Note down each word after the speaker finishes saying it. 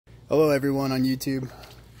Hello everyone on YouTube.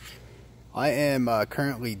 I am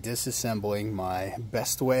currently disassembling my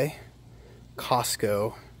BESTWAY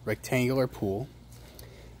Costco rectangular pool.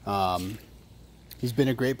 It's been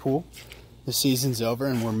a great pool. The season's over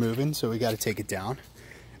and we're moving, so we got to take it down.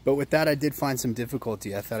 But with that, I did find some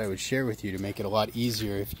difficulty I thought I would share with you to make it a lot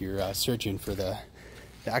easier if you're searching for the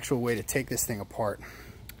actual way to take this thing apart.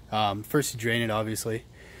 First you drain it, obviously.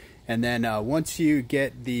 And then once you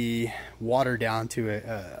get the water down to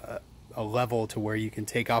a level to where you can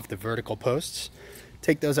take off the vertical posts,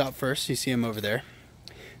 take those out first. You see them over there.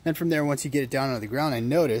 Then from there, once you get it down on the ground, I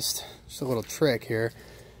noticed, just a little trick here,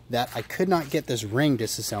 that I could not get this ring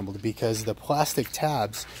disassembled because the plastic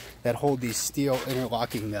tabs that hold these steel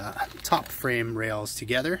interlocking top frame rails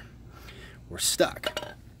together were stuck.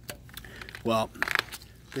 Well,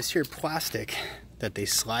 this here plastic that they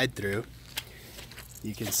slide through,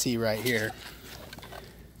 you can see right here,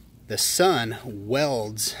 the sun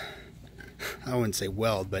welds, I wouldn't say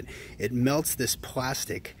weld, but it melts this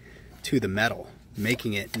plastic to the metal,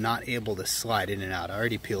 making it not able to slide in and out. I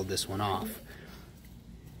already peeled this one off.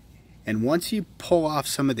 And once you pull off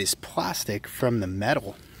some of this plastic from the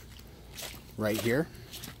metal right here,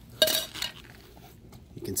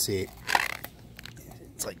 you can see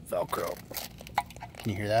it's like Velcro. Can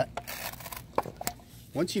you hear that?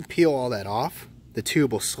 Once you peel all that off, the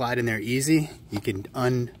tube will slide in there easy. You can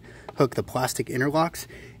unhook the plastic interlocks,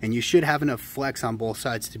 and you should have enough flex on both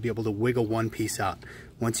sides to be able to wiggle one piece out.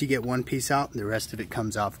 Once you get one piece out, the rest of it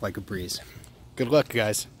comes off like a breeze. Good luck,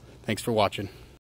 guys. Thanks for watching.